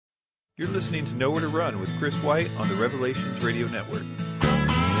You're listening to Nowhere to Run with Chris White on the Revelations Radio Network.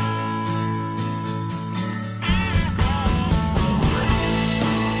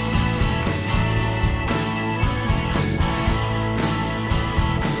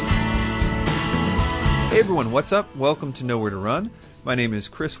 Hey everyone, what's up? Welcome to Nowhere to Run. My name is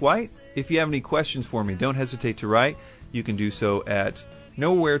Chris White. If you have any questions for me, don't hesitate to write. You can do so at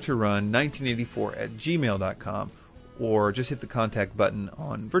nowheretorun1984@gmail.com. Or just hit the contact button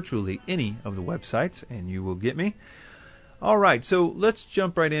on virtually any of the websites, and you will get me. All right, so let's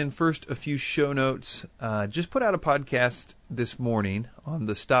jump right in. First, a few show notes. Just put out a podcast this morning on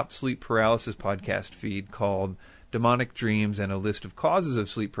the Stop Sleep Paralysis podcast feed called Demonic Dreams and a List of Causes of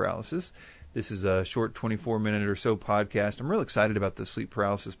Sleep Paralysis. This is a short 24-minute or so podcast. I'm real excited about the Sleep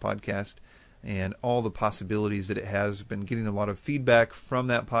Paralysis podcast and all the possibilities that it has. Been getting a lot of feedback from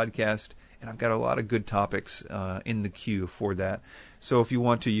that podcast. And I've got a lot of good topics in the queue for that. So if you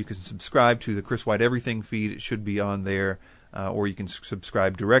want to, you can subscribe to the Chris White Everything feed. It should be on there. Or you can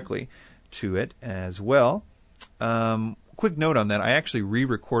subscribe directly to it as well. Quick note on that. I actually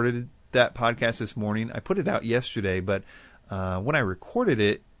re-recorded that podcast this morning. I put it out yesterday, but when I recorded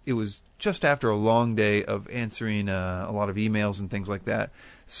it, it was just after a long day of answering a lot of emails and things like that.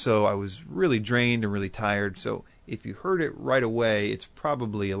 So I was really drained and really tired. So if you heard it right away, it's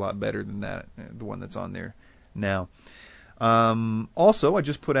probably a lot better than that, the one that's on there now. Also, I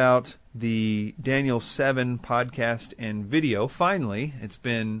just put out the Daniel 7 podcast and video. Finally, it's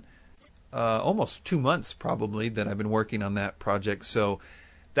been almost 2 months probably that I've been working on that project. So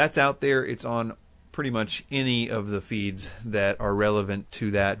that's out there. It's on pretty much any of the feeds that are relevant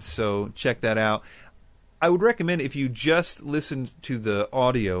to that. So check that out. I would recommend, if you just listened to the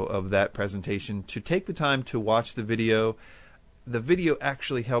audio of that presentation, to take the time to watch the video. The video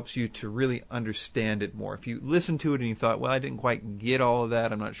actually helps you to really understand it more. If you listen to it and you thought, well, I didn't quite get all of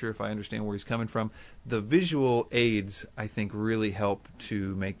that, I'm not sure if I understand where he's coming from, the visual aids, I think, really help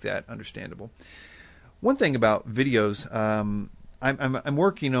to make that understandable. One thing about videos, I'm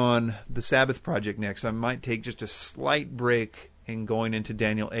working on the Sabbath project next. I might take just a slight break in going into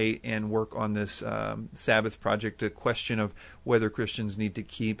Daniel 8 and work on this Sabbath project, a question of whether Christians need to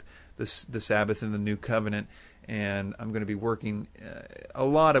keep the Sabbath in the New Covenant. And I'm going to be working a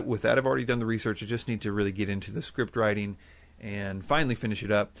lot with that. I've already done the research. I just need to really get into the script writing and finally finish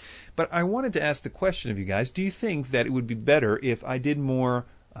it up. But I wanted to ask the question of you guys, do you think that it would be better if I did more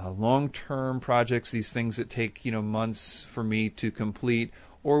long-term projects, these things that take months for me to complete,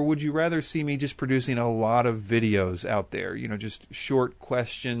 or would you rather see me just producing a lot of videos out there, just short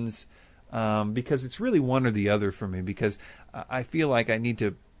questions, because it's really one or the other for me, because I feel like I need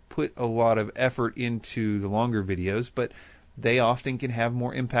to put a lot of effort into the longer videos, but they often can have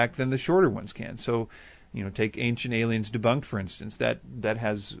more impact than the shorter ones can. So, take Ancient Aliens Debunked, for instance, that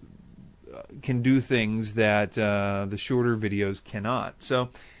has can do things that the shorter videos cannot. So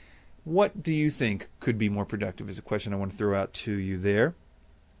what do you think could be more productive is a question I want to throw out to you there.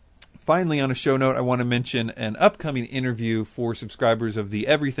 Finally, on a show note, I want to mention an upcoming interview for subscribers of the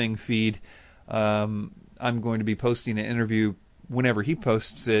Everything feed. I'm going to be posting an interview whenever he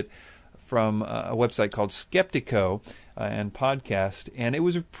posts it from a website called Skeptico and podcast. And it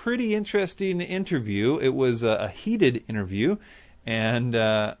was a pretty interesting interview. It was a heated interview. And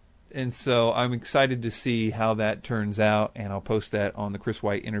so I'm excited to see how that turns out. And I'll post that on the Chris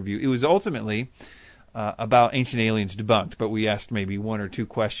White interview. It was ultimately about Ancient Aliens Debunked, but we asked maybe one or two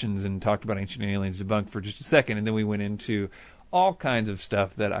questions and talked about Ancient Aliens Debunked for just a second, and then we went into all kinds of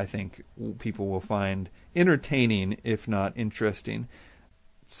stuff that I think people will find entertaining, if not interesting.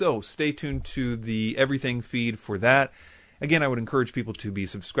 So stay tuned to the Everything feed for that. Again, I would encourage people to be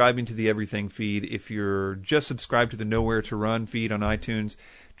subscribing to the Everything feed. If you're just subscribed to the Nowhere to Run feed on iTunes,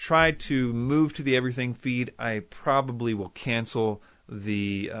 try to move to the Everything feed. I probably will cancel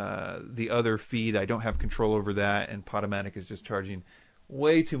the other feed. I don't have control over that, and Podomatic is just charging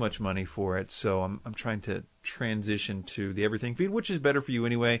way too much money for it. So I'm trying to transition to the Everything feed, which is better for you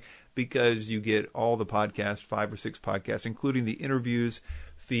anyway, because you get all the podcasts, 5 or 6 podcasts, including the interviews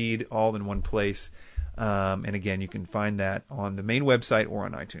feed, all in one place. And again, you can find that on the main website or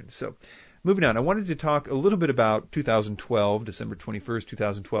on iTunes. So moving on, I wanted to talk a little bit about 2012, December 21st,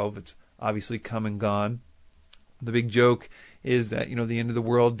 2012. It's obviously come and gone. The big joke is that, the end of the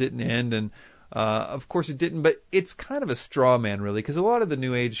world didn't end, and of course it didn't, but it's kind of a straw man, really, because a lot of the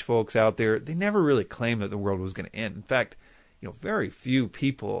New Age folks out there, they never really claimed that the world was going to end. In fact, very few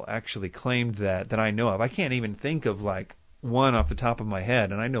people actually claimed that I know of. I can't even think of one off the top of my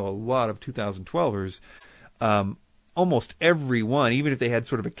head, and I know a lot of 2012ers. Almost everyone, even if they had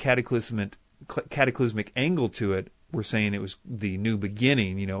sort of a cataclysmic angle to it, were saying it was the new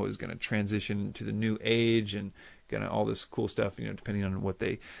beginning. It was going to transition to the new age and kind of all this cool stuff. Depending on what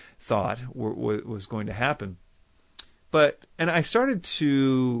they thought was going to happen. And I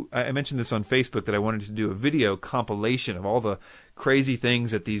I mentioned this on Facebook that I wanted to do a video compilation of all the crazy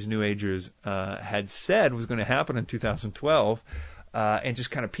things that these New Agers had said was going to happen in 2012, and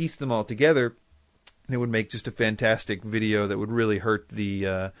just kind of piece them all together. And it would make just a fantastic video that would really hurt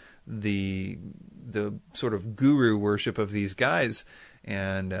the sort of guru worship of these guys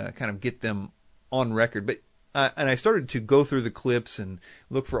and kind of get them on record. But and I started to go through the clips and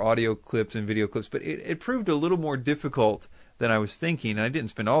look for audio clips and video clips, but it proved a little more difficult than I was thinking, and I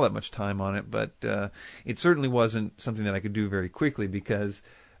didn't spend all that much time on it, but it certainly wasn't something that I could do very quickly because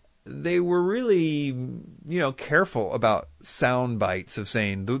they were really, careful about sound bites of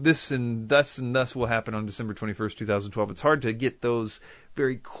saying this and thus will happen on December 21st, 2012. It's hard to get those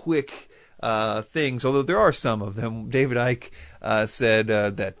very quick things, although there are some of them. David Icke said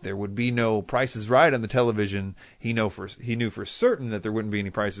that there would be no Price is Right on the television. He knew for certain that there wouldn't be any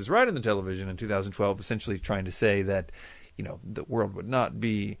Price is Right on the television in 2012, essentially trying to say that the world would not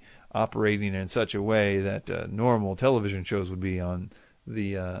be operating in such a way that normal television shows would be on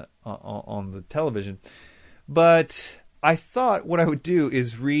the television. But I thought what I would do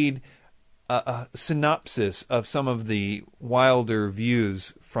is read a synopsis of some of the wilder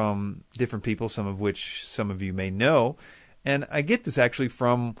views from different people, some of which some of you may know. And I get this actually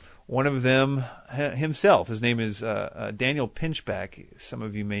from one of them himself. His name is Daniel Pinchback. Some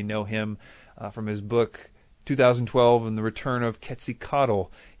of you may know him from his book 2012 and the Return of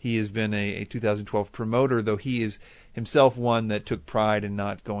Quetzalcoatl. He has been a 2012 promoter, though he is himself one that took pride in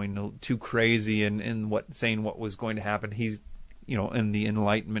not going too crazy and saying what was going to happen. He's in the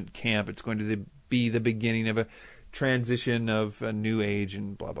Enlightenment camp. It's going to be the beginning of a transition of a new age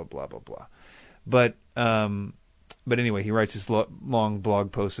and blah blah blah blah blah. But anyway, he writes this long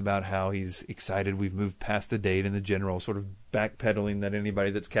blog post about how he's excited we've moved past the date and the general sort of backpedaling that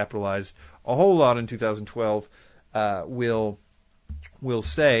anybody that's capitalized a whole lot in 2012 will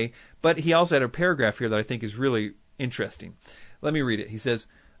say. But he also had a paragraph here that I think is really interesting. Let me read it. He says,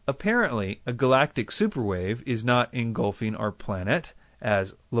 apparently, a galactic superwave is not engulfing our planet,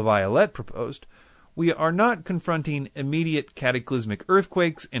 as LaViolette proposed. We are not confronting immediate cataclysmic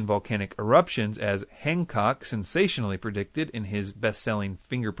earthquakes and volcanic eruptions, as Hancock sensationally predicted in his best-selling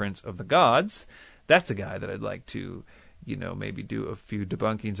Fingerprints of the Gods. That's a guy that I'd like to, maybe do a few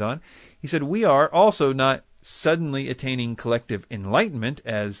debunkings on. He said, we are also not suddenly attaining collective enlightenment,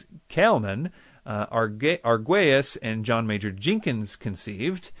 as Kalman, Arguelles, and John Major Jenkins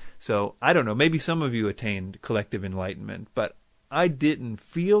conceived. So, I don't know, maybe some of you attained collective enlightenment, but I didn't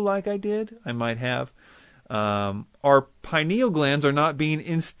feel like I did. I might have. Our pineal glands are not being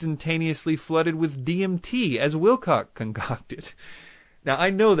instantaneously flooded with DMT, as Wilcock concocted. Now, I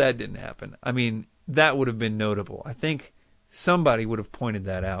know that didn't happen. I mean, that would have been notable. I think somebody would have pointed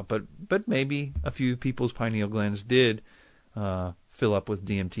that out, but maybe a few people's pineal glands did fill up with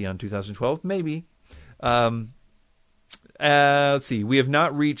DMT on 2012. Maybe. Let's see. We have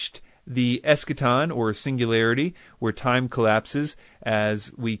not reached the eschaton, or singularity, where time collapses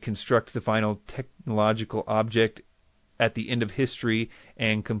as we construct the final technological object at the end of history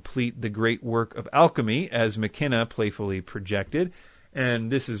and complete the great work of alchemy, as McKenna playfully projected.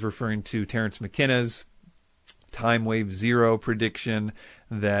 And this is referring to Terence McKenna's time wave zero prediction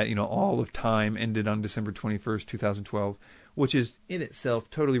that, all of time ended on December 21st, 2012, which is in itself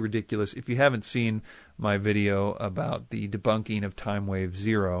totally ridiculous. If you haven't seen my video about the debunking of time wave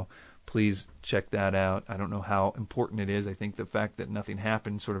zero, please check that out. I don't know how important it is. I think the fact that nothing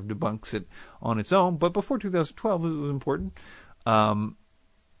happened sort of debunks it on its own. But before 2012, it was important.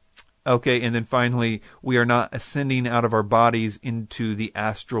 Okay, and then finally, we are not ascending out of our bodies into the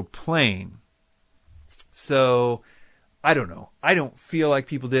astral plane. So, I don't know. I don't feel like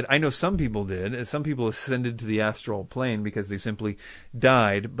people did. I know some people did. Some people ascended to the astral plane because they simply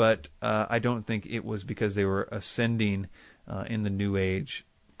died. But I don't think it was because they were ascending in the New Age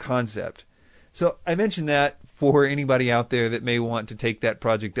concept. So I mentioned that for anybody out there that may want to take that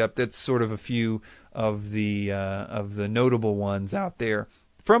project up. That's sort of a few of the notable ones out there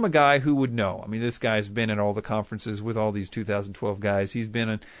from a guy who would know. I mean, this guy's been at all the conferences with all these 2012 guys. He's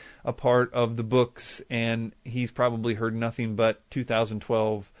been a part of the books, and he's probably heard nothing but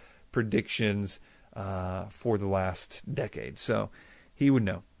 2012 predictions for the last decade. So he would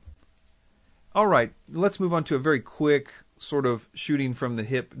know. All right, let's move on to a very quick sort of shooting from the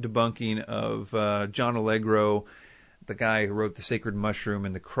hip debunking of John Allegro, the guy who wrote The Sacred Mushroom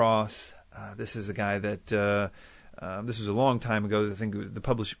and the Cross. This is a guy that, this was a long time ago. I think the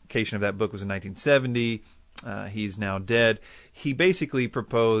publication of that book was in 1970. he's now dead. He basically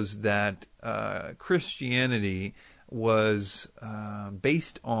proposed that Christianity was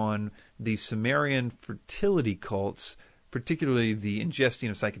based on the Sumerian fertility cults, particularly the ingesting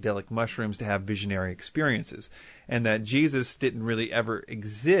of psychedelic mushrooms to have visionary experiences, and that Jesus didn't really ever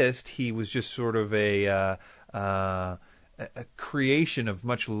exist. He was just sort of a creation of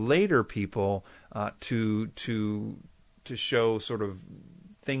much later people to show sort of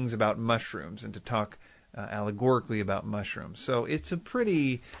things about mushrooms and to talk allegorically about mushrooms. So it's a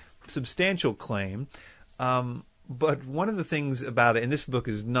pretty substantial claim. But one of the things about it, and this book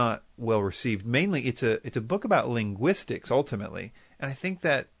is not well received, mainly it's a book about linguistics ultimately, and I think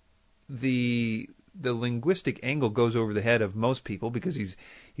that the linguistic angle goes over the head of most people because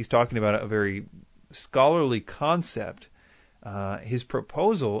he's talking about a very scholarly concept. His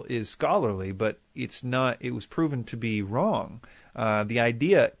proposal is scholarly, but it's not. It was proven to be wrong. The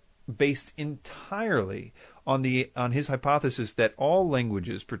idea based entirely on his hypothesis that all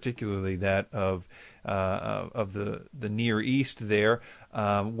languages, particularly that of the Near East,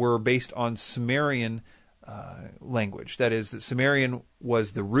 were based on Sumerian language. That is, that Sumerian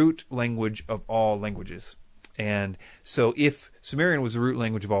was the root language of all languages. And so if Sumerian was the root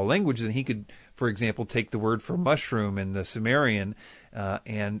language of all languages, then he could, for example, take the word for mushroom in the Sumerian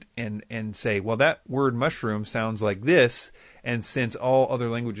and say, well, that word mushroom sounds like this, and since all other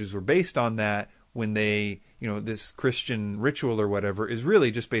languages were based on that, when they, this Christian ritual or whatever is really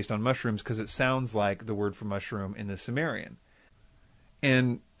just based on mushrooms because it sounds like the word for mushroom in the Sumerian.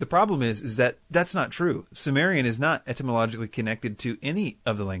 And the problem is that that's not true. Sumerian is not etymologically connected to any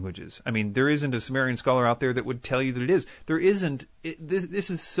of the languages. I mean, there isn't a Sumerian scholar out there that would tell you that it is. There isn't.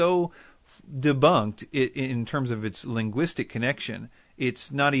 This is so debunked in terms of its linguistic connection. It's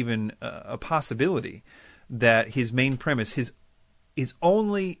not even a possibility that his main premise, his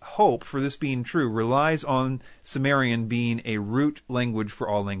only hope for this being true, relies on Sumerian being a root language for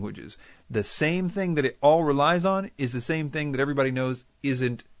all languages. The same thing that it all relies on is the same thing that everybody knows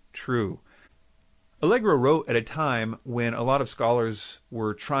isn't true. Allegro wrote at a time when a lot of scholars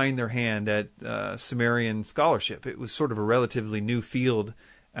were trying their hand at Sumerian scholarship. It was sort of a relatively new field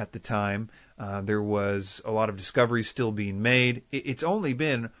at the time. There was a lot of discoveries still being made. It's only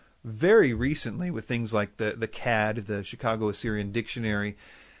been very recently with things like the CAD, the Chicago Assyrian Dictionary,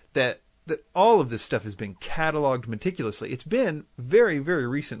 that all of this stuff has been cataloged meticulously. It's been very, very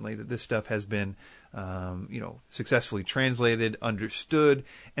recently that this stuff has been, successfully translated, understood.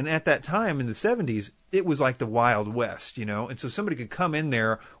 And at that time in the 70s, it was like the Wild West, And so somebody could come in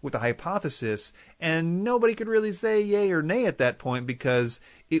there with a hypothesis and nobody could really say yay or nay at that point because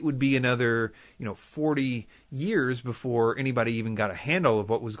it would be another, 40 years before anybody even got a handle of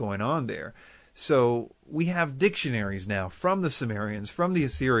what was going on there. So we have dictionaries now from the Sumerians, from the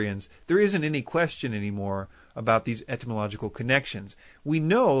Assyrians. There isn't any question anymore about these etymological connections. We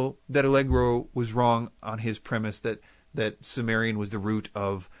know that Allegro was wrong on his premise that Sumerian was the root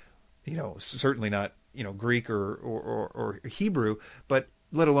of, certainly not, Greek or Hebrew, but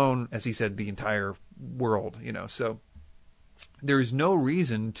let alone, as he said, the entire world, So there is no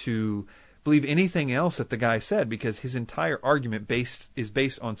reason to believe anything else that the guy said because his entire argument is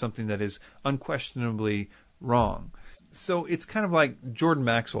based on something that is unquestionably wrong. So it's kind of like Jordan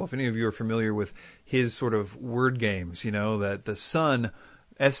Maxwell, if any of you are familiar with his sort of word games, that the sun,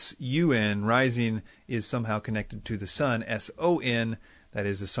 S-U-N, rising, is somehow connected to the sun, S-O-N, that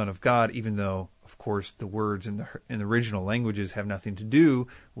is the Son of God, even though, of course, the words in the original languages have nothing to do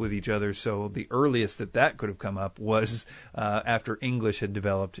with each other. So the earliest that could have come up was after English had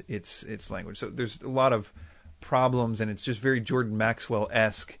developed its language. So there's a lot of problems, and it's just very Jordan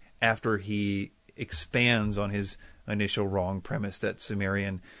Maxwell-esque after he expands on his initial wrong premise that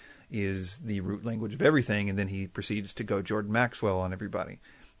Sumerian is the root language of everything, and then he proceeds to go Jordan Maxwell on everybody.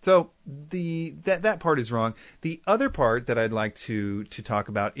 So that part is wrong. The other part that I'd like to talk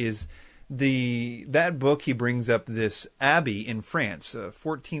about is that book. He brings up this abbey in France, a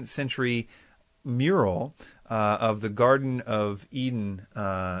 14th century mural of the Garden of Eden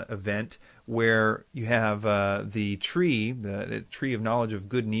event, where you have the tree of knowledge of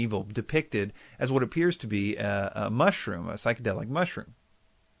good and evil, depicted as what appears to be a mushroom, a psychedelic mushroom,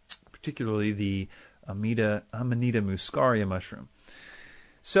 particularly the Amanita muscaria mushroom.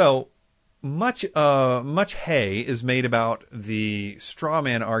 So much hay is made about the straw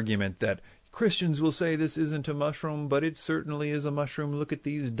man argument that Christians will say this isn't a mushroom, but it certainly is a mushroom. Look at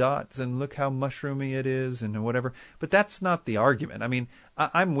these dots and look how mushroomy it is and whatever. But that's not the argument. I mean,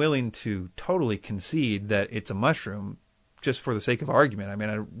 I'm willing to totally concede that it's a mushroom just for the sake of argument. I mean,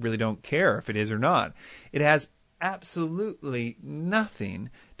 I really don't care if it is or not. It has absolutely nothing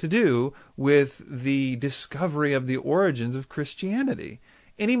to do with the discovery of the origins of Christianity.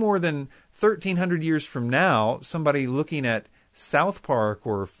 Any more than 1,300 years from now, somebody looking at South Park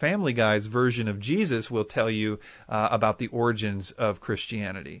or Family Guy's version of Jesus will tell you about the origins of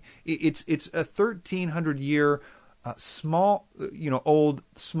Christianity. It's a 1,300-year old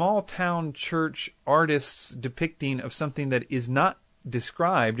small town church artists depicting of something that is not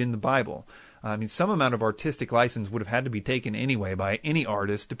described in the Bible. I mean, some amount of artistic license would have had to be taken anyway by any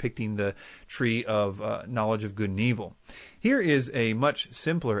artist depicting the tree of knowledge of good and evil. Here is a much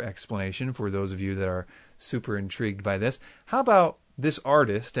simpler explanation for those of you that are super intrigued by this. How about this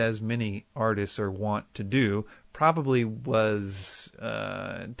artist, as many artists are wont to do, probably was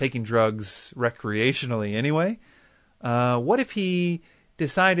taking drugs recreationally anyway? What if he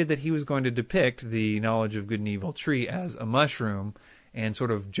decided that he was going to depict the knowledge of good and evil tree as a mushroom and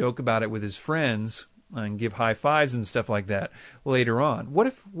sort of joke about it with his friends and give high fives and stuff like that later on? What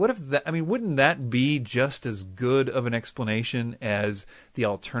if that, I mean, wouldn't that be just as good of an explanation as the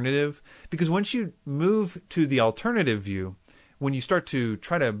alternative? Because once you move to the alternative view, when you start to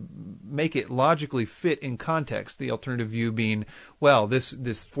try to make it logically fit in context, the alternative view being, well, this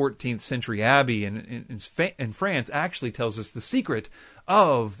 14th century abbey in France actually tells us the secret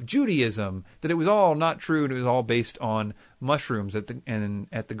of Judaism, that it was all not true and it was all based on mushrooms at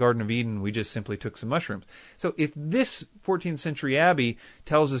the Garden of Eden. We just simply took some mushrooms. So if this 14th century abbey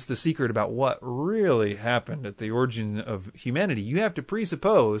tells us the secret about what really happened at the origin of humanity, you have to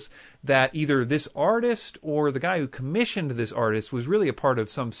presuppose that either this artist or the guy who commissioned this artist was really a part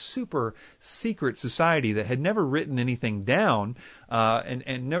of some super secret society that had never written anything down,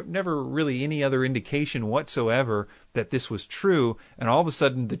 and never really any other indication whatsoever that this was true. And all of a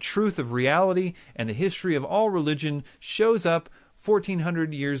sudden, the truth of reality and the history of all religion shows up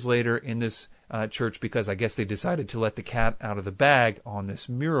 1,400 years later in this church, because I guess they decided to let the cat out of the bag on this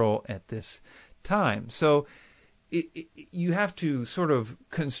mural at this time. So you have to sort of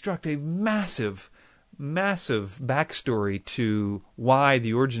construct a massive backstory to why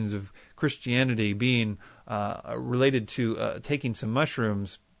the origins of Christianity being related to taking some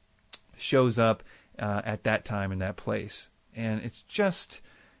mushrooms shows up at that time in that place. And it's just,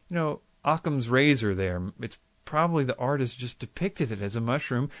 Occam's razor there. It's probably the artist just depicted it as a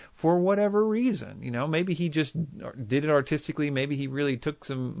mushroom for whatever reason. Maybe he just did it artistically. Maybe he really took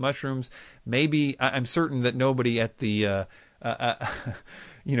some mushrooms. Maybe, I'm certain that nobody at the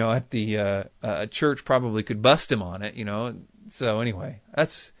church probably could bust him on it. So anyway,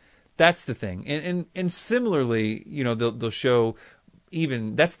 that's the thing. And similarly, they'll show,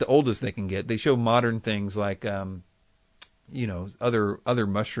 even that's the oldest they can get. They show modern things like other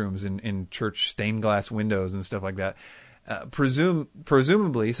mushrooms in church stained glass windows and stuff like that.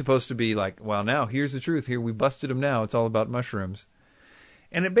 Presumably supposed to be like, well, now here's the truth. Here, we busted them. Now it's all about mushrooms.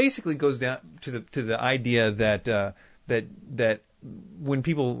 And it basically goes down to the idea that when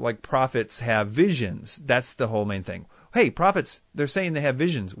people like prophets have visions, that's the whole main thing. Hey, prophets, they're saying they have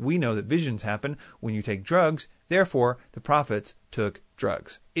visions. We know that visions happen when you take drugs. Therefore, the prophets took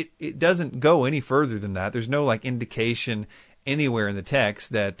drugs. It doesn't go any further than that. There's no indication anywhere in the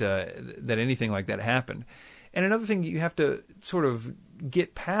text that anything like that happened. And another thing you have to sort of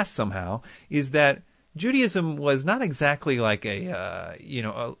get past somehow is that Judaism was not exactly like a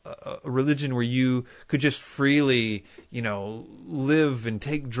religion where you could just freely, live and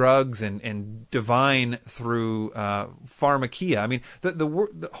take drugs and divine through pharmakia. I mean,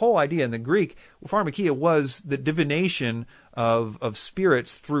 the whole idea in the Greek, pharmakia, was the divination of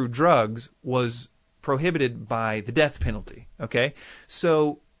spirits through drugs was prohibited by the death penalty. Okay,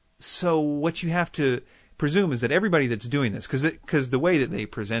 so what you have to presume is that everybody that's doing this, because the way that they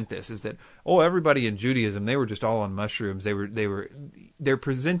present this is that, everybody in Judaism, they were just all on mushrooms. They're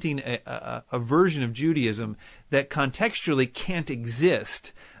presenting a version of Judaism that contextually can't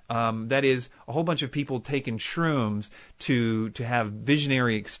exist. That is, a whole bunch of people taking shrooms to have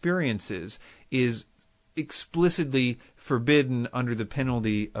visionary experiences is explicitly forbidden under the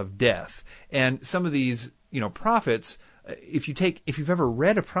penalty of death. And some of these, prophets, if you've ever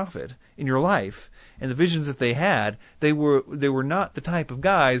read a prophet in your life, and the visions that they had, they were not the type of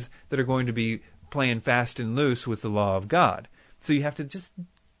guys that are going to be playing fast and loose with the law of God. So you have to just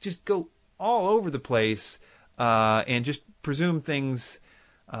go all over the place and just presume things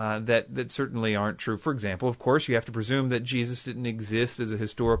that certainly aren't true. For example, of course, you have to presume that Jesus didn't exist as a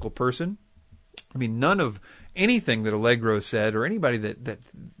historical person. I mean, none of anything that Allegro said, or anybody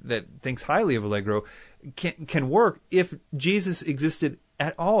that thinks highly of Allegro, can work if Jesus existed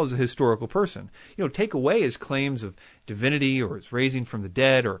at all as a historical person. Take away his claims of divinity or his raising from the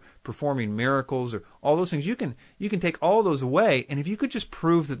dead or performing miracles or all those things. You can take all those away, and if you could just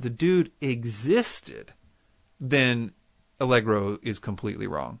prove that the dude existed, then Allegro is completely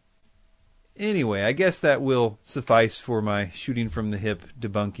wrong. Anyway, I guess that will suffice for my shooting from the hip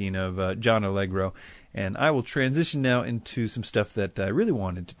debunking of John Allegro, and I will transition now into some stuff that I really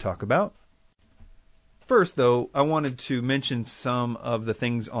wanted to talk about. First, though, I wanted to mention some of the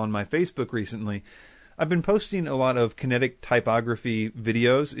things on my Facebook recently. I've been posting a lot of kinetic typography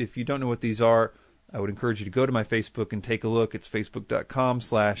videos. If you don't know what these are, I would encourage you to go to my Facebook and take a look. It's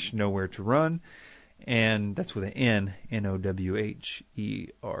facebook.com/nowheretorun. And that's with an N,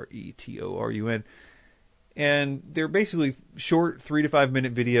 NOWHERETORUN. And they're basically short 3 to 5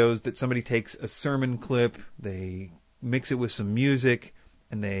 minute videos that somebody takes a sermon clip, they mix it with some music,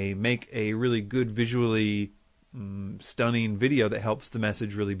 and they make a really good visually stunning video that helps the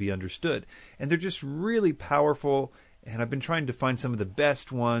message really be understood. And they're just really powerful, and I've been trying to find some of the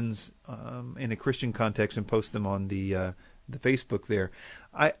best ones in a Christian context and post them on the Facebook there.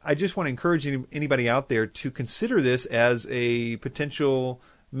 I just want to encourage anybody out there to consider this as a potential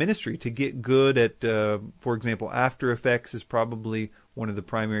ministry to get good at, for example, After Effects is probably one of the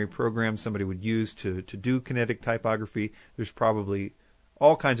primary programs somebody would use to do kinetic typography. There's probably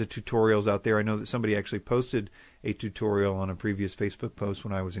all kinds of tutorials out there. I know that somebody actually posted a tutorial on a previous Facebook post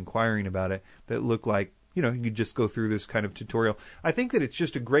when I was inquiring about it that looked like, you just go through this kind of tutorial. I think that it's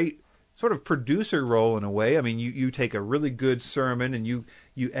just a great sort of producer role in a way. I mean, you take a really good sermon and you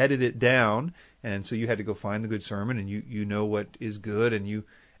edit it down, and so you had to go find the good sermon, and you know what is good, and you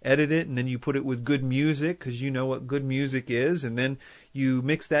edit it, and then you put it with good music because you know what good music is, and then you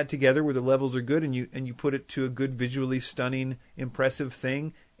mix that together where the levels are good, and you put it to a good visually stunning, impressive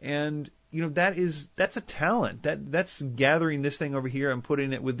thing, and that's a talent. That's gathering this thing over here and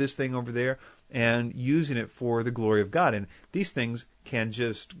putting it with this thing over there and using it for the glory of God. And these things can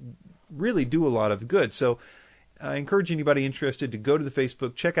just really do a lot of good. So I encourage anybody interested to go to the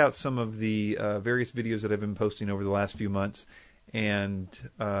Facebook, check out some of the various videos that I've been posting over the last few months. And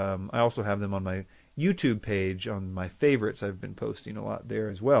I also have them on my YouTube page, on my favorites. I've been posting a lot there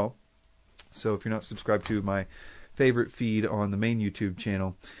as well. So if you're not subscribed to my favorite feed on the main YouTube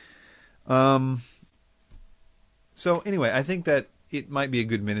channel. So anyway, I think that it might be a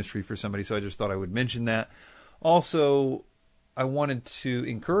good ministry for somebody, so I just thought I would mention that. Also, I wanted to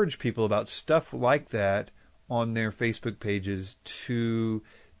encourage people about stuff like that on their Facebook pages to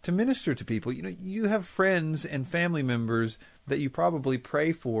minister to people. You have friends and family members that you probably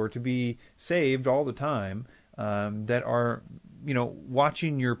pray for to be saved all the time, that are,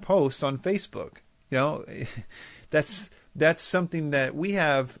 watching your posts on Facebook. That's something that we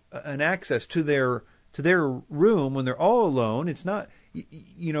have an access to their room when they're all alone. It's not,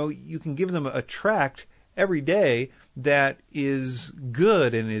 you can give them a tract every day that is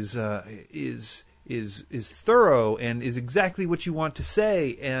good and is thorough and is exactly what you want to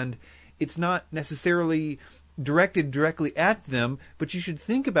say, and it's not necessarily directed directly at them, but you should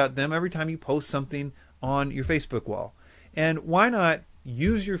think about them every time you post something on your Facebook wall. And why not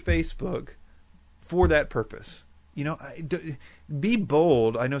use your Facebook for that purpose? Be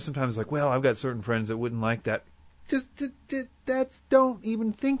bold. I know sometimes I've got certain friends that wouldn't like that. Just don't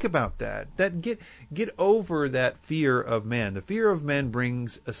even think about that. Get over that fear of man. The fear of man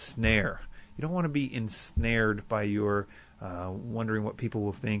brings a snare. You don't want to be ensnared by your wondering what people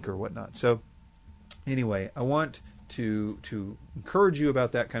will think or whatnot. So anyway, I want to encourage you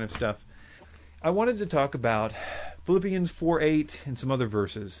about that kind of stuff. I wanted to talk about Philippians 4:8 and some other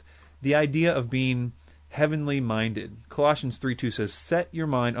verses. The idea of being heavenly minded. Colossians 3:2 says, set your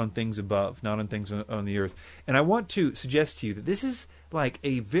mind on things above, not on things on the earth. And I want to suggest to you that this is like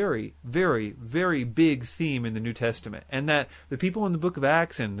a very, very, very big theme in the New Testament. And that the people in the book of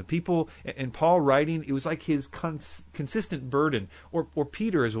Acts and the people and Paul writing, it was like his consistent burden. Or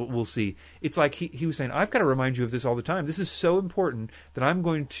Peter, as we'll see. It's like he was saying, I've got to remind you of this all the time. This is so important that I'm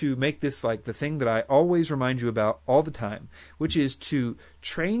going to make this like the thing that I always remind you about all the time, which is to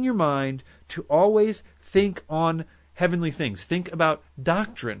train your mind to always think on heavenly things. Think about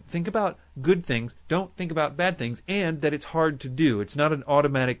doctrine. Think about good things. Don't think about bad things. And that it's hard to do. It's not an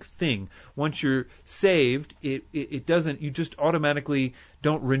automatic thing. Once you're saved, it doesn't. You just automatically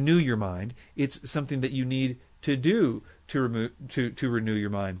don't renew your mind. It's something that you need to do to renew your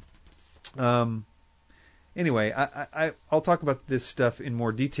mind. Anyway, I'll talk about this stuff in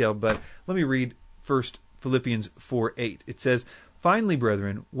more detail. But let me read first Philippians 4:8. It says, finally,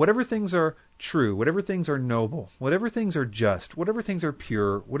 brethren, whatever things are true, whatever things are noble, whatever things are just, whatever things are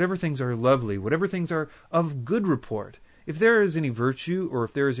pure, whatever things are lovely, whatever things are of good report, if there is any virtue, or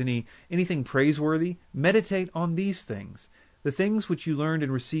if there is anything praiseworthy, meditate on these things. The things which you learned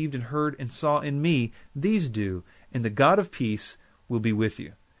and received and heard and saw in me, these do, and the God of peace will be with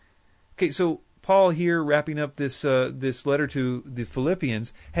you. Okay, so Paul here, wrapping up this letter to the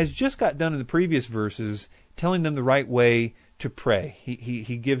Philippians, has just got done in the previous verses telling them the right way to pray.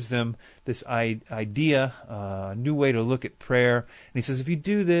 He gives them this idea, a new way to look at prayer. And he says, if you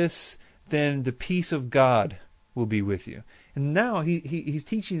do this, then the peace of God will be with you. And now he's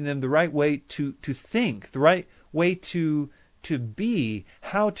teaching them the right way to think, the right way to be,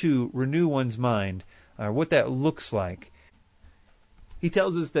 how to renew one's mind, what that looks like. He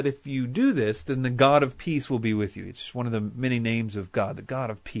tells us that if you do this, then the God of peace will be with you. It's just one of the many names of God, the God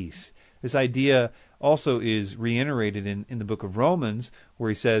of peace. This idea also is reiterated in the book of Romans, where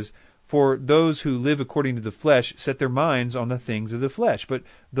he says, for those who live according to the flesh set their minds on the things of the flesh, but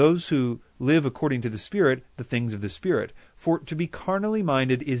those who live according to the Spirit, the things of the Spirit. For to be carnally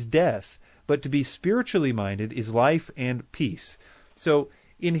minded is death, but to be spiritually minded is life and peace. So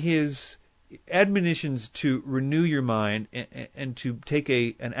in his admonitions to renew your mind and to take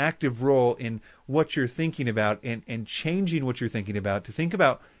an active role in what you're thinking about and changing what you're thinking about, to think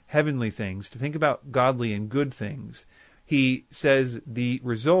about heavenly things, to think about godly and good things, he says the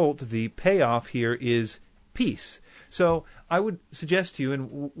result, the payoff here is peace. So I would suggest to you,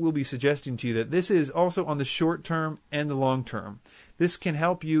 and we'll be suggesting to you, that this is also on the short term and the long term. This can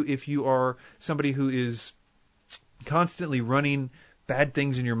help you if you are somebody who is constantly running bad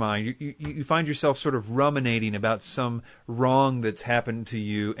things in your mind. You find yourself sort of ruminating about some wrong that's happened to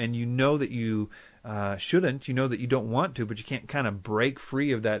you, and you know that you shouldn't, you know that you don't want to, but you can't kind of break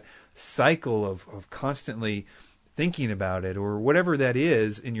free of that cycle of constantly thinking about it, or whatever that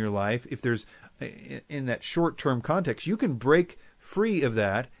is in your life. If there's, in that short-term context, you can break free of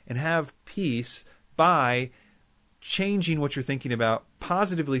that and have peace by changing what you're thinking about,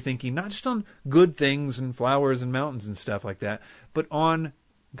 positively thinking, not just on good things and flowers and mountains and stuff like that, but on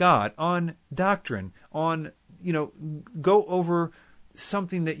God, on doctrine, on, go over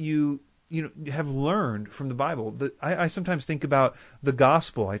something that you have learned from the Bible. I sometimes think about the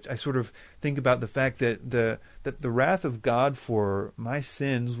gospel. I sort of think about the fact that the wrath of God for my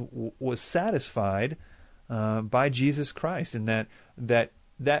sins was satisfied by Jesus Christ, and that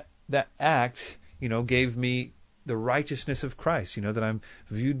act, gave me the righteousness of Christ. That I'm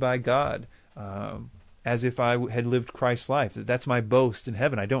viewed by God as if I had lived Christ's life. That's my boast in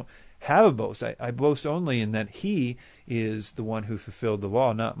heaven. I don't have a boast. I boast only in that He is the one who fulfilled the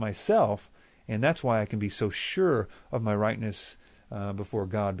law, not myself. And that's why I can be so sure of my rightness before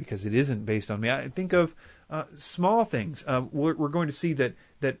God, because it isn't based on me. I think of small things. We're going to see that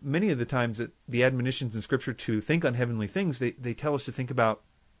many of the times that the admonitions in Scripture to think on heavenly things, they tell us to think about,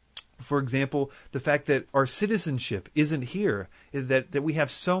 for example, the fact that our citizenship isn't here, that we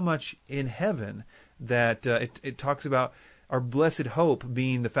have so much in heaven, that it talks about our blessed hope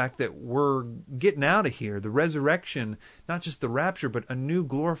being the fact that we're getting out of here, the resurrection, not just the rapture, but a new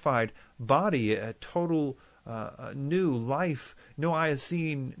glorified body, a total new life. No eye has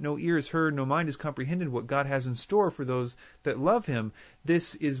seen, no ear has heard, no mind has comprehended what God has in store for those that love Him.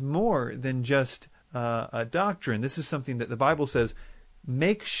 This is more than just a doctrine. This is something that the Bible says,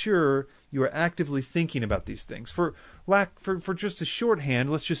 make sure you are actively thinking about these things. For just a shorthand,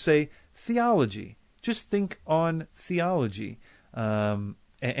 let's just say theology. Just think on theology, and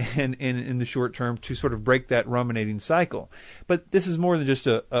in the short term, to sort of break that ruminating cycle. But this is more than just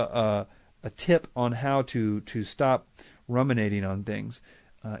a tip on how to stop ruminating on things.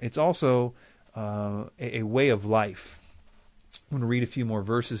 It's also a way of life. I'm going to read a few more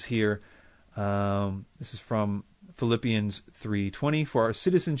verses here. This is from Philippians 3:20. For our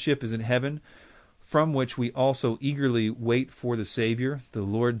citizenship is in heaven, from which we also eagerly wait for the Savior, the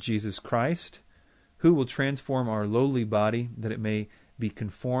Lord Jesus Christ, who will transform our lowly body, that it may be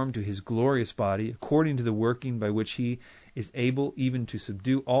conformed to His glorious body, according to the working by which He is able even to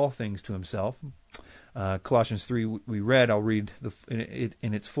subdue all things to Himself. Colossians 3 we read. I'll read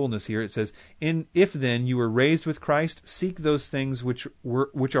in its fullness here. It says, if then you were raised with Christ, seek those things which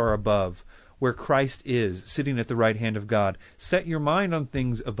are above, where Christ is, sitting at the right hand of God. Set your mind on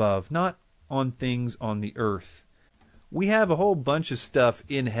things above, not on things on the earth. We have a whole bunch of stuff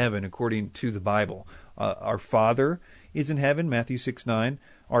in heaven according to the Bible. Our Father is in heaven, Matthew 6:9.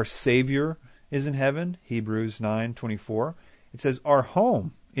 Our Savior is in heaven, Hebrews 9:24. It says our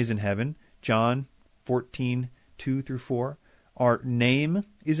home is in heaven, John 14:2-4. Our name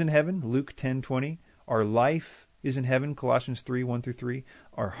is in heaven, Luke 10:20. Our life is in heaven, Colossians 3:1-3.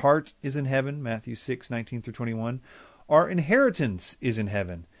 Our heart is in heaven, Matthew 6:19-21. Our inheritance is in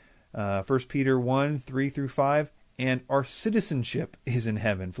heaven, 1 Peter 1:3-5. and our citizenship is in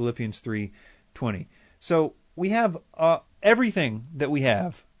heaven, Philippians 3:20. So we have everything that we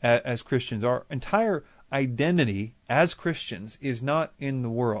have as Christians. Our entire identity as Christians is not in the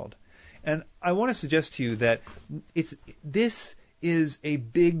world. And I want to suggest to you that this is a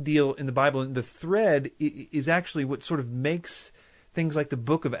big deal in the Bible, and the thread is actually what sort of makes things like the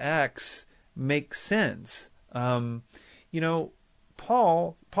book of Acts make sense. Paul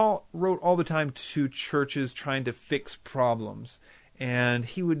wrote all the time to churches trying to fix problems. And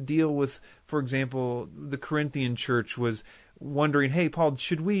he would deal with, for example, the Corinthian church was wondering, hey, Paul,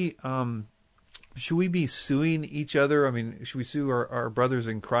 should we be suing each other? I mean, should we sue our brothers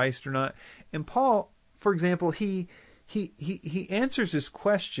in Christ or not? And Paul, for example, he answers this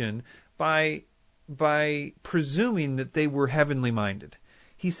question by presuming that they were heavenly minded.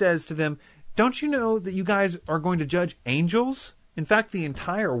 He says to them, don't you know that you guys are going to judge angels? In fact, the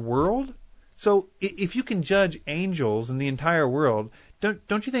entire world? So if you can judge angels in the entire world,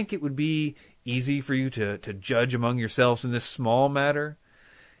 don't you think it would be easy for you to judge among yourselves in this small matter?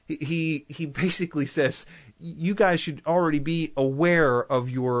 He basically says you guys should already be aware of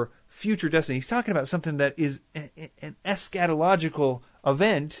your future destiny. He's talking about something that is an eschatological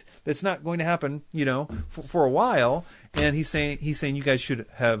event that's not going to happen, for a while. And he's saying you guys should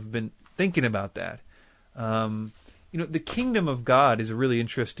have been thinking about that. The kingdom of God is a really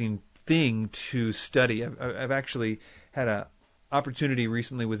interesting thing to study. I've actually had an opportunity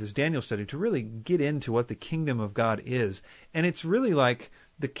recently with this Daniel study to really get into what the kingdom of God is. And it's really like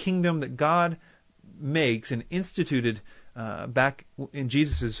the kingdom that God makes and instituted back in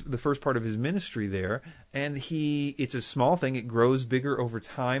the first part of his ministry there. And it's a small thing. It grows bigger over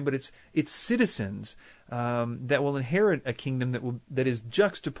time, but it's citizens that will inherit a kingdom that is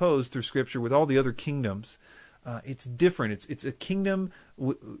juxtaposed through Scripture with all the other kingdoms. It's different. It's a kingdom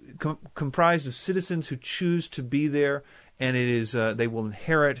comprised of citizens who choose to be there, and it is they will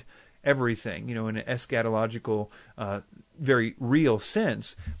inherit everything, in an eschatological, very real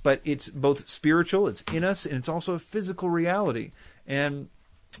sense. But it's both spiritual, it's in us, and it's also a physical reality. And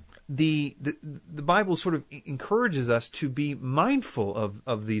the Bible sort of encourages us to be mindful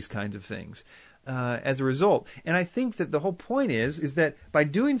of these kinds of things. As a result, and I think that the whole point is that by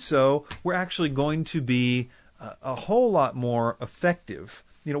doing so, we're actually going to be a whole lot more effective.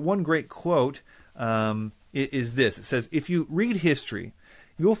 One great quote is this. It says, if you read history,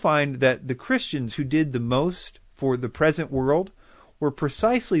 you'll find that the Christians who did the most for the present world were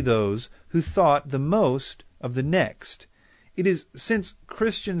precisely those who thought the most of the next. It is since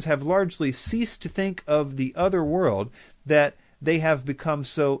Christians have largely ceased to think of the other world that they have become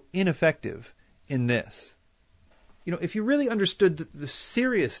so ineffective in this. If you really understood the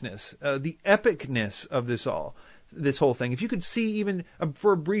seriousness, the epicness of this whole thing, if you could see even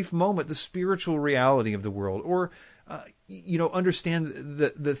for a brief moment the spiritual reality of the world, or understand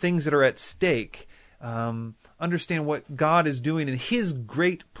the things that are at stake, understand what God is doing in His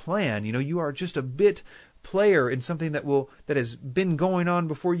great plan. You are just a bit player in something that has been going on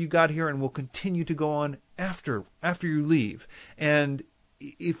before you got here and will continue to go on after you leave. And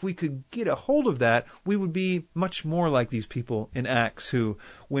if we could get a hold of that, we would be much more like these people in Acts who,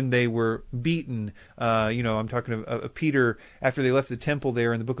 when they were beaten, I'm talking of Peter, after they left the temple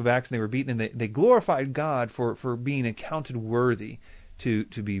there in the book of Acts and they were beaten, and they glorified God for being accounted worthy to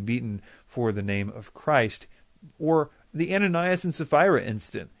be beaten for the name of Christ. Or the Ananias and Sapphira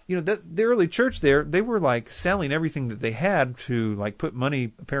incident. The early church there, they were like selling everything that they had to like put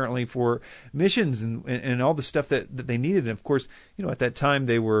money apparently for missions and all the stuff that they needed. And of course, at that time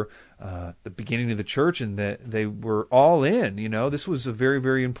they were the beginning of the church, and that they were all in. This was a very,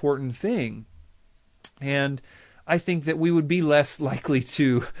 very important thing. And I think that we would be less likely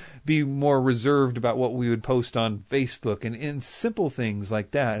to be more reserved about what we would post on Facebook and simple things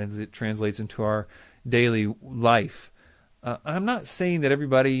like that as it translates into our daily life. I'm not saying that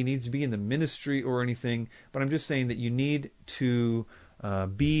everybody needs to be in the ministry or anything, but I'm just saying that you need to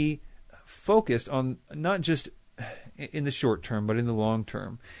be focused on not just in the short term, but in the long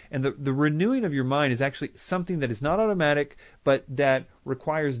term. And the renewing of your mind is actually something that is not automatic, but that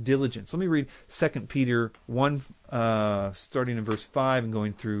requires diligence. Let me read 2 Peter 1, starting in verse 5 and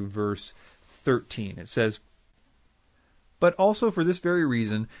going through verse 13. It says, "But also for this very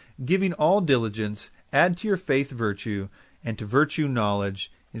reason, giving all diligence, add to your faith virtue, and to virtue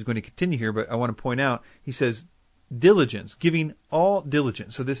knowledge." He's going to continue here, but I want to point out, he says, diligence, giving all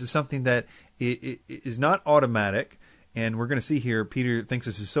diligence. So this is something that is not automatic, and we're going to see here, Peter thinks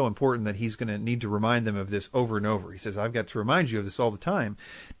this is so important that he's going to need to remind them of this over and over. He says, I've got to remind you of this all the time,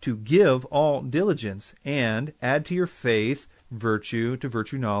 to give all diligence and add to your faith virtue, to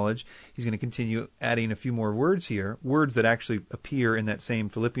virtue knowledge. He's going to continue adding a few more words here, words that actually appear in that same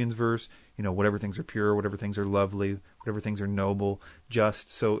Philippians verse, whatever things are pure, whatever things are lovely, whatever things are noble,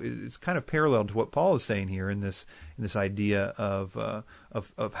 just. So it's kind of parallel to what Paul is saying here in this idea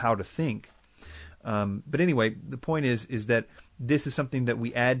of how to think. But anyway, the point is that this is something that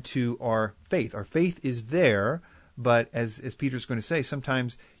we add to our faith. Our faith is there, but as Peter's going to say,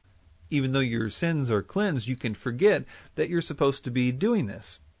 sometimes even though your sins are cleansed, you can forget that you're supposed to be doing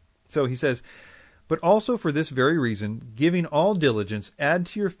this. So he says, but also for this very reason, giving all diligence, add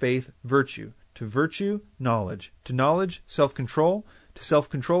to your faith virtue, to virtue knowledge, to knowledge self-control, to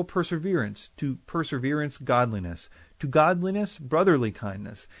self-control perseverance, to perseverance godliness, to godliness brotherly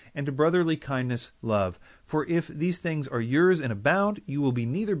kindness, and to brotherly kindness love. For if these things are yours and abound, you will be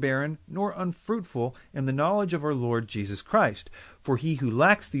neither barren nor unfruitful in the knowledge of our Lord Jesus Christ. For he who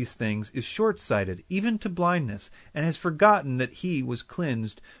lacks these things is short-sighted, even to blindness, and has forgotten that he was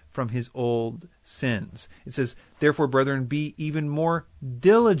cleansed from his old sins. It says, therefore, brethren, be even more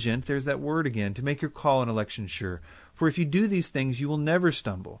diligent, there's that word again, to make your call and election sure. For if you do these things, you will never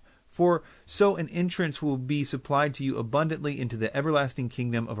stumble. For so an entrance will be supplied to you abundantly into the everlasting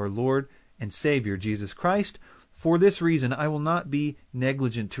kingdom of our Lord and Savior, Jesus Christ. For this reason, I will not be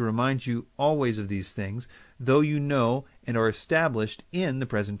negligent to remind you always of these things, though you know and are established in the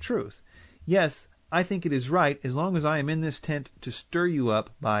present truth. Yes, I think it is right, as long as I am in this tent, to stir you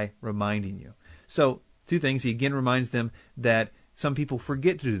up by reminding you. So, two things. He again reminds them that some people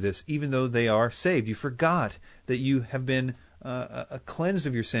forget to do this, even though they are saved. You forgot that you have been cleansed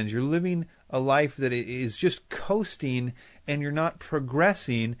of your sins. You're living a life that is just coasting, and you're not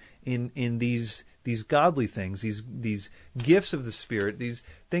progressing in these godly things, these gifts of the Spirit, these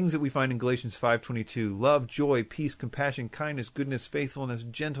things that we find in Galatians 5:22: love, joy, peace, compassion, kindness, goodness, faithfulness,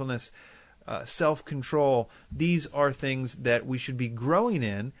 gentleness, self-control. These are things that we should be growing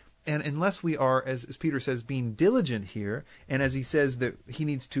in. And unless we are, as Peter says, being diligent here, and as he says that he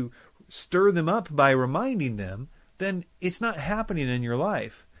needs to stir them up by reminding them, then it's not happening in your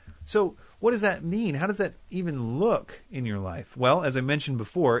life. So what does that mean? How does that even look in your life? Well, as I mentioned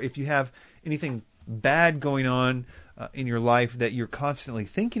before, if you have anything bad going on in your life that you're constantly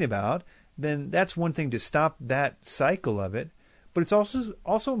thinking about, then that's one thing, to stop that cycle of it. But it's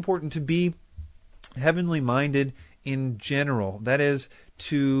also important to be heavenly minded in general. That is,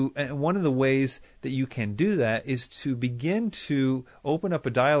 and one of the ways that you can do that is to begin to open up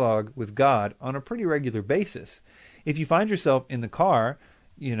a dialogue with God on a pretty regular basis. If you find yourself in the car,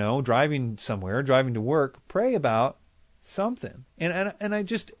 driving somewhere, driving to work, pray about something. And I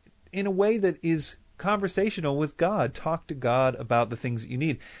just, in a way that is conversational with God, talk to God about the things that you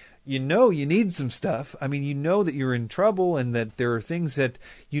need. You need some stuff. I mean, that you're in trouble and that there are things that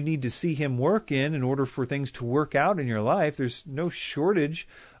you need to see him work in order for things to work out in your life. There's no shortage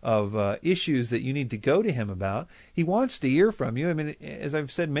of issues that you need to go to him about. He wants to hear from you. I mean, as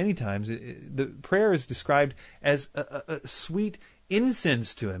I've said many times, the prayer is described as a sweet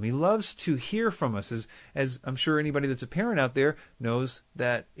incense to him. He loves to hear from us, as I'm sure anybody that's a parent out there knows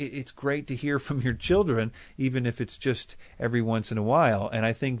that it's great to hear from your children, even if it's just every once in a while. And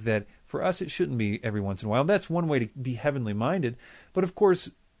I think that for us, it shouldn't be every once in a while. That's one way to be heavenly minded. But of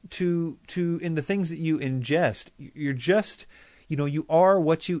course, to in the things that you ingest, you're just, you are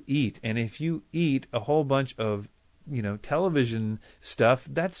what you eat. And if you eat a whole bunch of, television stuff,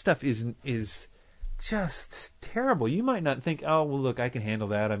 that stuff is just terrible. You might not think, oh, well, look, I can handle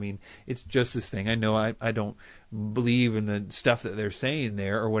that. I mean, it's just this thing. I know I don't believe in the stuff that they're saying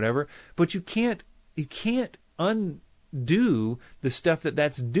there or whatever, but you can't undo the stuff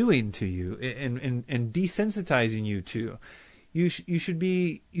that's doing to you and desensitizing you to. You should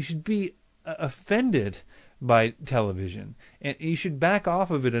be offended by television, and you should back off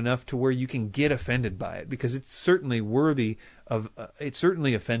of it enough to where you can get offended by it, because it's certainly worthy of it's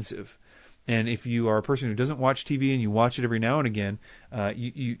certainly offensive. And if you are a person who doesn't watch TV and you watch it every now and again,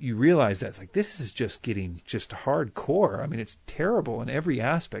 you realize that it's like, this is just getting just hardcore. I mean, it's terrible in every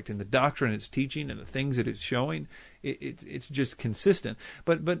aspect, in the doctrine it's teaching and the things that it's showing. It's just consistent.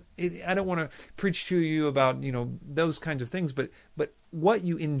 But I don't want to preach to you about those kinds of things. But what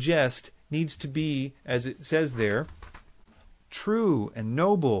you ingest needs to be, as it says there, true and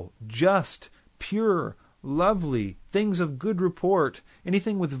noble, just, pure, lovely, things of good report,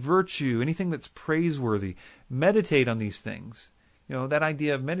 anything with virtue, anything that's praiseworthy. Meditate on these things. That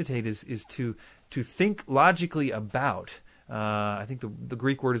idea of meditate is to think logically about. I think the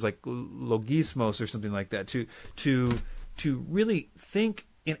Greek word is like logismos or something like that. To really think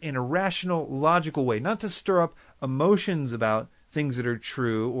in a rational, logical way, not to stir up emotions about things that are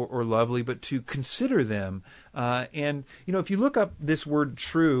true or lovely, but to consider them. And if you look up this word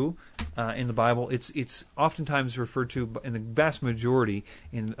 "true" in the Bible, it's oftentimes referred to, in the vast majority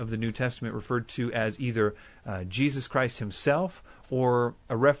of the New Testament, referred to as either Jesus Christ himself or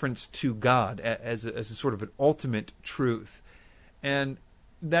a reference to God as a sort of an ultimate truth. And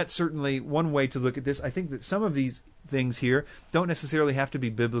that's certainly one way to look at this. I think that some of these things here don't necessarily have to be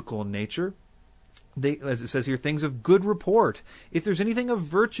biblical in nature. They, as it says here, things of good report. If there's anything of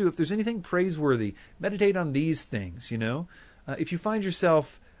virtue, if there's anything praiseworthy, meditate on these things, If you find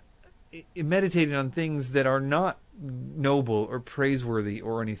yourself meditating on things that are not noble or praiseworthy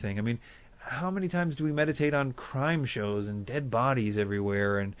or anything, I mean, how many times do we meditate on crime shows and dead bodies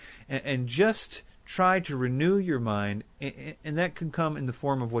everywhere, and just try to renew your mind, and that can come in the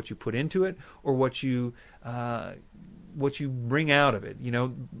form of what you put into it or what you bring out of it.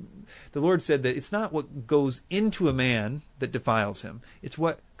 The Lord said that it's not what goes into a man that defiles him. It's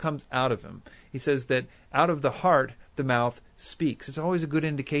what comes out of him. He says that out of the heart, the mouth speaks. It's always a good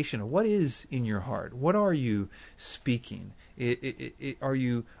indication of what is in your heart. What are you speaking? Are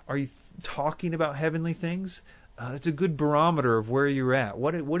you talking about heavenly things? It's a good barometer of where you're at.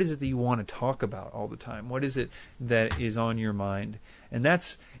 What is it that you want to talk about all the time? What is it that is on your mind? And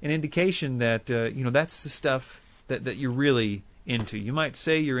that's an indication that that's the stuff that you're really into. You might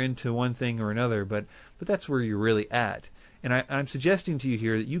say you're into one thing or another, but that's where you're really at. And I'm suggesting to you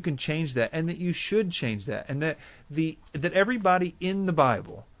here that you can change that, and that you should change that, and that everybody in the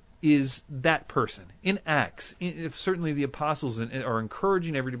Bible is that person. In Acts, certainly the apostles are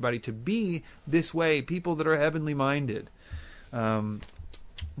encouraging everybody to be this way, people that are heavenly minded.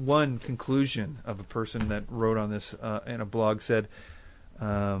 One conclusion of a person that wrote on this in a blog said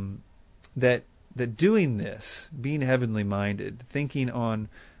that doing this, being heavenly minded, thinking on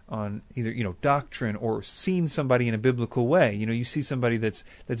either doctrine or seeing somebody in a biblical way. You see somebody that's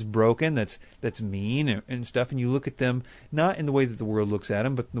broken, that's mean and stuff, and you look at them not in the way that the world looks at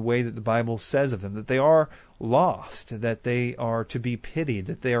them, but in the way that the Bible says of them, that they are lost, that they are to be pitied,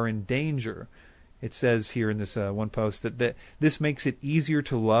 that they are in danger. It says here in this one post that this makes it easier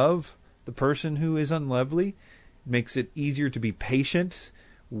to love the person who is unlovely, it makes it easier to be patient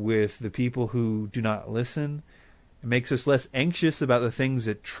with the people who do not listen. It makes us less anxious about the things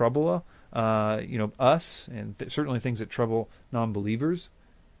that trouble us, and certainly things that trouble non-believers.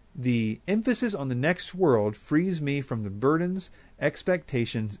 The emphasis on the next world frees me from the burdens,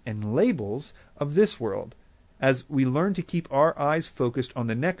 expectations, and labels of this world. As we learn to keep our eyes focused on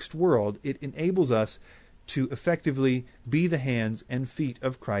the next world, it enables us to effectively be the hands and feet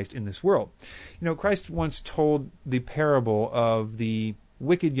of Christ in this world. Christ once told the parable of the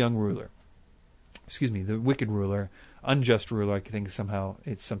wicked young ruler. The wicked ruler, unjust ruler, I think somehow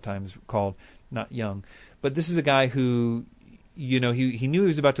it's sometimes called, not young. But this is a guy who, he knew he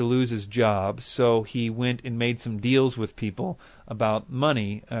was about to lose his job, so he went and made some deals with people about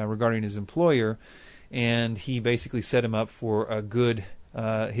money regarding his employer, and he basically set him up for a good,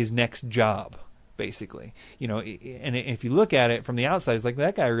 his next job, basically. And if you look at it from the outside, it's like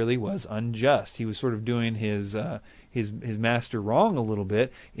that guy really was unjust. He was sort of doing his master wrong a little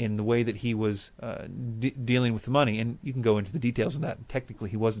bit in the way that he was dealing with the money. And you can go into the details of that. Technically,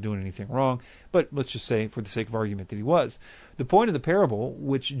 he wasn't doing anything wrong, but let's just say, for the sake of argument, that he was. The point of the parable,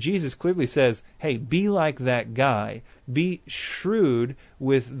 which Jesus clearly says, hey, be like that guy. Be shrewd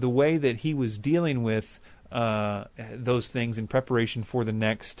with the way that he was dealing with those things in preparation for the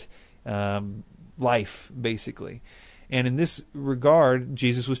next life, basically. And in this regard,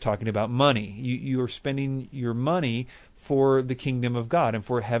 Jesus was talking about money. You are spending your money for the kingdom of God and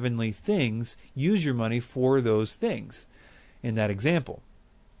for heavenly things. Use your money for those things in that example.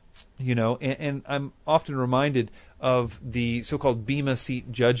 And I'm often reminded of the so-called Bema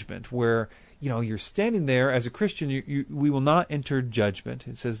Seat judgment, where you're standing there as a Christian. We will not enter judgment.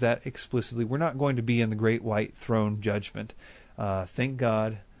 It says that explicitly. We're not going to be in the great white throne judgment. Thank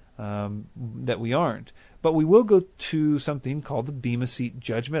God that we aren't. But we will go to something called the Bema Seat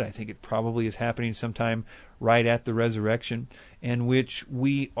judgment. I think it probably is happening sometime right at the resurrection, in which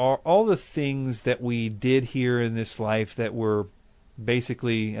we are all the things that we did here in this life that were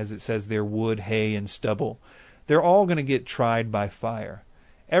basically, as it says there, wood, hay, and stubble. They're all going to get tried by fire.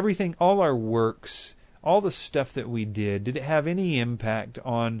 Everything, all our works, all the stuff that we did it have any impact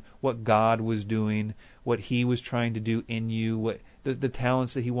on what God was doing, what He was trying to do in you, what the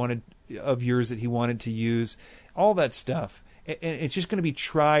talents that He wanted of yours that He wanted to use, all that stuff. And it's just going to be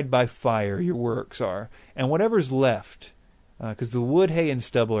tried by fire, your works are. And whatever's left, because the wood, hay, and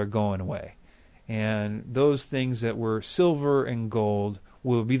stubble are going away. And those things that were silver and gold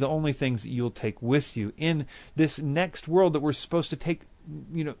will be the only things that you'll take with you in this next world that we're supposed to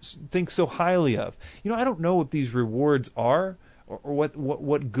think so highly of. I don't know what these rewards are, or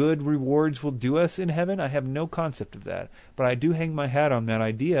what good rewards will do us in heaven. I have no concept of that. But I do hang my hat on that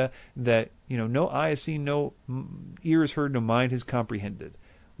idea that, no eye has seen, no ear has heard, no mind has comprehended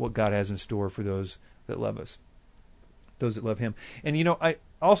what God has in store for those that love us, those that love Him. And, I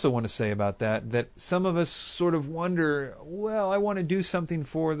also want to say about that some of us sort of wonder, well, I want to do something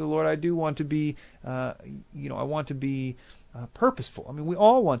for the Lord. I do want to be, I want to be purposeful. I mean, we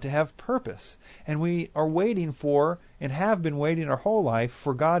all want to have purpose, and we are waiting for, and have been waiting our whole life,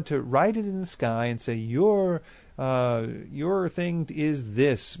 for God to write it in the sky and say, your thing is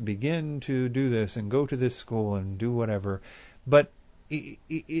this. Begin to do this, and go to this school, and do whatever. But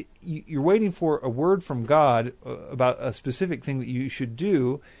you're waiting for a word from God about a specific thing that you should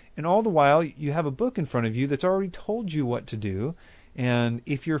do, and all the while you have a book in front of you that's already told you what to do. And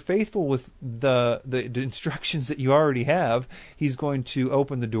if you're faithful with the instructions that you already have, He's going to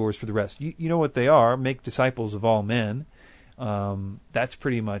open the doors for the rest. You know what they are: make disciples of all men. That's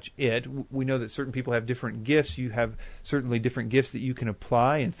pretty much it. We know that certain people have different gifts. You have certainly different gifts that you can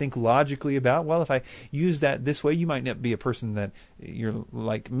apply and think logically about. Well, if I use that this way, you might not be a person that, you're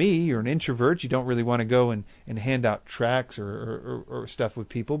like me, you're an introvert. You don't really want to go and hand out tracts or stuff with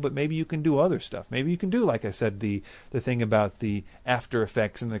people, but maybe you can do other stuff. Maybe you can do, like I said, the thing about the After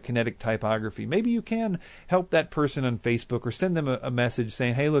Effects and the kinetic typography. Maybe you can help that person on Facebook, or send them a message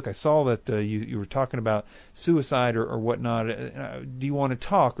saying, hey, look, I saw that you were talking about suicide or whatnot. Do you want to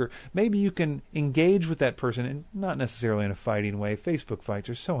talk? Or maybe you can engage with that person, and not necessarily in a fighting way. Facebook fights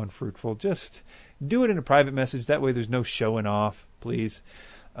are so unfruitful. Just do it in a private message. That way there's no showing off, please.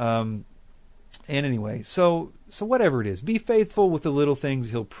 And anyway, so whatever it is, be faithful with the little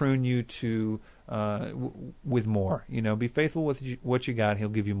things. He'll prune you to with more. Be faithful with what you got. He'll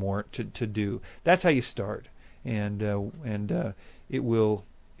give you more to do. That's how you start, and it will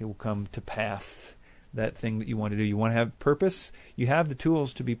come to pass. That thing that you want to do. You want to have purpose. You have the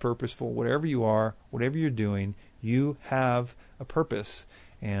tools to be purposeful. Whatever you are, whatever you're doing, you have a purpose.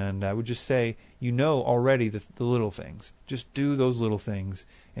 And I would just say, already the little things. Just do those little things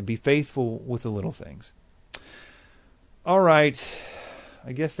and be faithful with the little things. All right.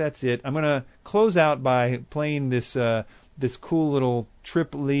 I guess that's it. I'm going to close out by playing this cool little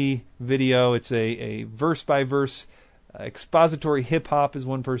Trip Lee video. It's a verse-by-verse expository hip-hop, as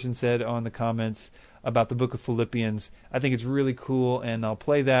one person said on the comments, about the book of Philippians. I think it's really cool, and I'll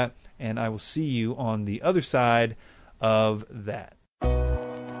play that, and I will see you on the other side of that.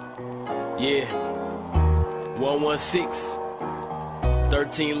 Yeah, 116,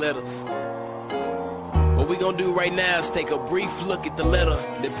 13 letters. What we gonna do right now is take a brief look at the letter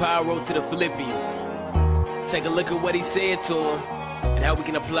that Paul wrote to the Philippians. Take a look at what he said to them and how we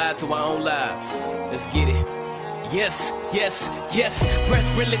can apply it to our own lives. Let's get it. Yes, yes, yes.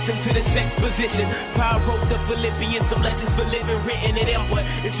 Brethren, listen to this exposition. Paul wrote the Philippians some lessons for living, written in them, but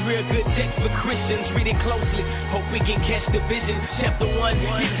it's real good text for Christians. Read it closely, hope we can catch the vision. Chapter 1,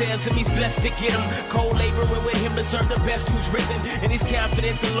 he tells him he's blessed to get him, co-laboring with him to serve the best who's risen, and he's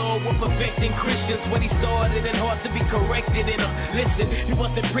confident the Lord will perfect in Christians what he started, and hard to be corrected in them. Listen, he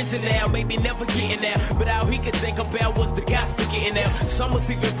was in prison now, maybe never getting out, but all he could think about was the gospel getting out. Some was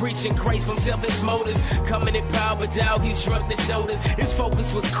even preaching Christ from selfish motives, coming in power, but doubt he shrugged his shoulders. His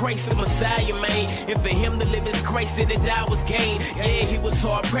focus was Christ, the Messiah, man, and for him to live as Christ and to die was gain. Yeah, he was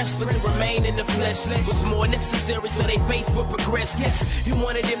hard pressed, but to remain in the flesh was more necessary, so their faith would progress. Yes, he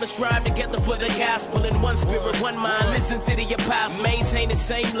wanted them to strive together for the gospel in one spirit, one mind. Listen to the apostles, maintain the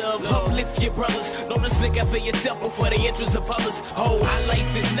same love, uplift your brothers. Don't just look out for yourself but for the interests of others. Oh, our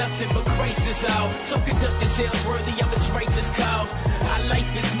life is nothing but Christ is all, so conduct yourselves worthy of his righteous call. Our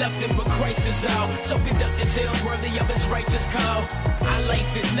life is nothing but Christ is all, so conduct yourselves worthy of his righteous call. Our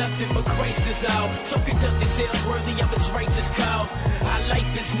life is nothing but Christ is all, so conduct yourselves worthy of his righteous call. Our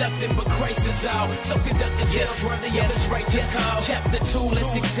life is nothing but Christ is all, so conduct yourselves worthy of his righteous call. Chapter 2,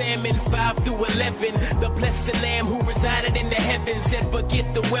 let's examine 5 through 11. The blessed Lamb who resided in the heavens said,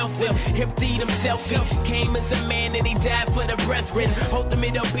 forget the wealth and emptied himself. He came as a man and he died for the brethren.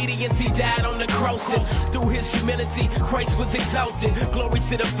 Ultimate obedience, he died on the cross, and through his humility, Christ was exalted. Glory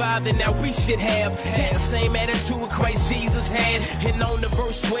to the Father, now we should have that same attitude Christ Jesus had. Waiting on the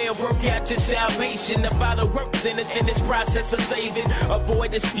verse 12, work out your salvation. The Father works in us in this process of saving.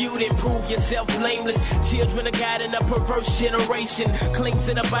 Avoid dispute, improve yourself blameless. Children of God in a perverse generation. Cling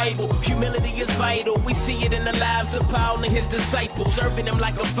to the Bible, humility is vital. We see it in the lives of Paul and his disciples. Serving him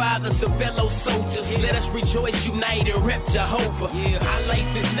like a father, some fellow soldiers. Let us rejoice, unite, and rep Jehovah. Our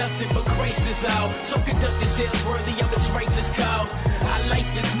life is nothing but Christ is all. So conduct yourselves worthy of his righteous call. Our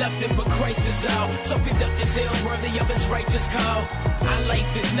life is nothing but Christ is all. So conduct yourselves worthy of his righteous call. Our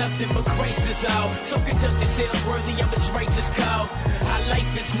life is nothing but Christ is all. So conduct yourselves worthy of his righteous call. Our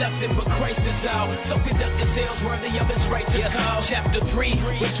life is nothing but Christ is all. So conduct yourselves worthy of his righteous call. Chapter 3,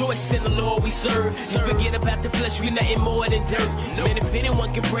 rejoice in the Lord we serve. You forget about the flesh, we nothing more than dirt. Man, if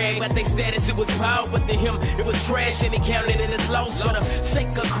anyone can brag about their status, it was power, but to him it was trash, and he counted it as loss for the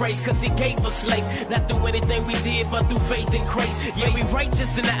sake of Christ, cause he gave us life, not through anything we did, but through faith in Christ. Yeah, we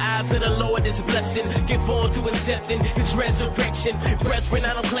righteous in the eyes of the Lord, his blessing. Give on to accepting his resurrection. Brethren,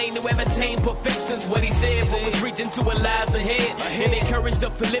 I don't claim to have attained perfections. What he said, but was reaching to a lies ahead. And encourage the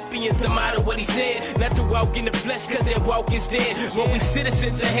Philippians to model what he said. Not to walk in the flesh, cause their walk is dead. But we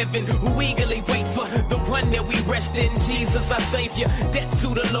citizens of heaven who eagerly wait for the one that we rest in, Jesus our Savior. That's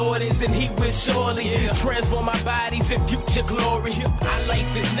who the Lord is, and he will surely transform our bodies in future glory. Our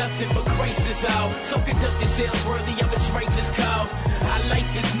life is nothing but Christ is all. So conduct yourselves worthy of his righteous call. Our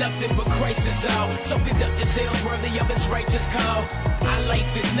life is nothing but Christ is all. So conduct yourselves worthy of his righteous call. Our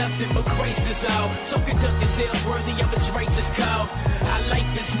life is nothing but Christ is all. So conduct yourselves worthy of his righteous call. Our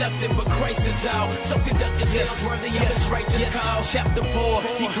life is nothing but Christ is all. So conduct yourselves worthy of his righteous call. Chapter 4,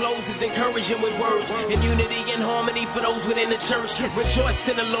 he closes encouraging with words in unity and harmony for those within the church. Rejoice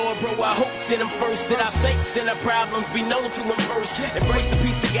in the Lord, bro. Our hopes in him first, that our thanks and our problems be known to him first. Embrace the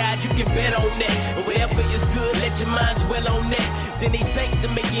peace of God, you can bet on that. And whatever is good, let your mind dwell on that. Then he thanked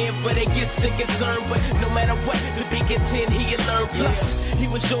them again for their gifts and concern. But no matter what, to be content, he had learned. Plus, he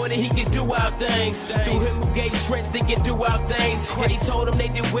was sure that he could do all things. Through him who gave strength, they can do all things. And he told them they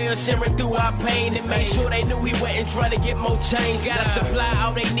did well, sharing through our pain. And made sure they knew he wasn't trying to get more change. Gotta supply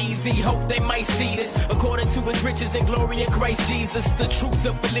all they needs, he hoped they might see this. According to his riches and glory in Christ Jesus. The truth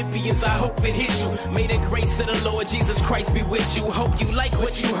of Philippians, I hope it hits you. May the grace of the Lord Jesus Christ be with you. Hope you like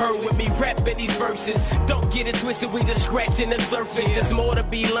what you heard with me rapping these verses. Don't get it twisted, we just scratching the surface. There's more to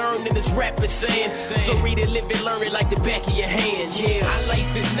be learned than this rap is saying. So read it, live it, learn it like the back of your hand. Yeah, our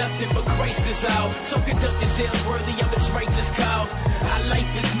life is nothing but Christ is all. So conduct yourselves worthy of his righteous call. Our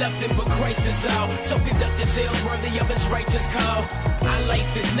life is nothing but Christ is all. So conduct yourselves worthy of his righteous call. Our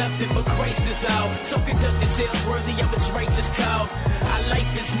life is nothing but Christ is all. So conduct yourselves worthy of his righteous call. Our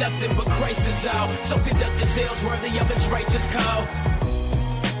life is nothing but Christ is all. So conduct yourselves worthy of his righteous call.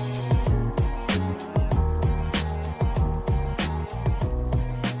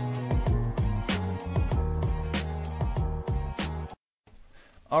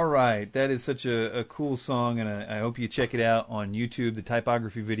 All right, that is such a cool song, and I hope you check it out on YouTube. The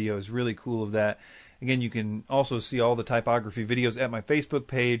typography video is really cool of that. Again, you can also see all the typography videos at my Facebook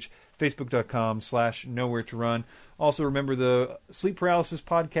page, facebook.com/nowhere-to-run. Also, remember the Sleep Paralysis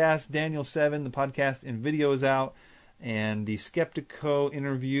podcast, Daniel 7, the podcast and video is out, and the Skeptico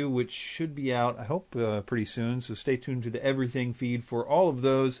interview, which should be out, I hope, pretty soon. So stay tuned to the Everything feed for all of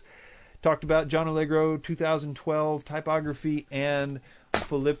those. Talked about John Allegro, 2012, typography, and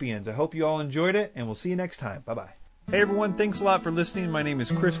Philippians. I hope you all enjoyed it, and we'll see you next time. Bye-bye. Hey, everyone. Thanks a lot for listening. My name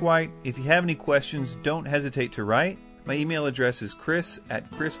is Chris White. If you have any questions, don't hesitate to write. My email address is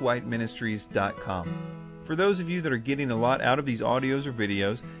chris@chriswhiteministries.com. For those of you that are getting a lot out of these audios or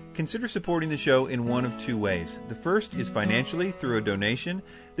videos, consider supporting the show in one of two ways. The first is financially through a donation.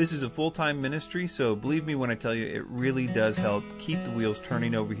 This is a full-time ministry, so believe me when I tell you it really does help keep the wheels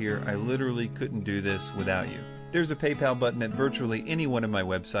turning over here. I literally couldn't do this without you. There's a PayPal button at virtually any one of my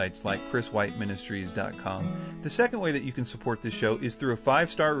websites, like chriswhiteministries.com. The second way that you can support this show is through a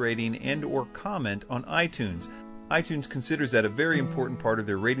 5-star rating and or comment on iTunes. iTunes considers that a very important part of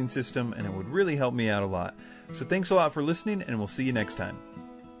their rating system, and it would really help me out a lot. So thanks a lot for listening, and we'll see you next time.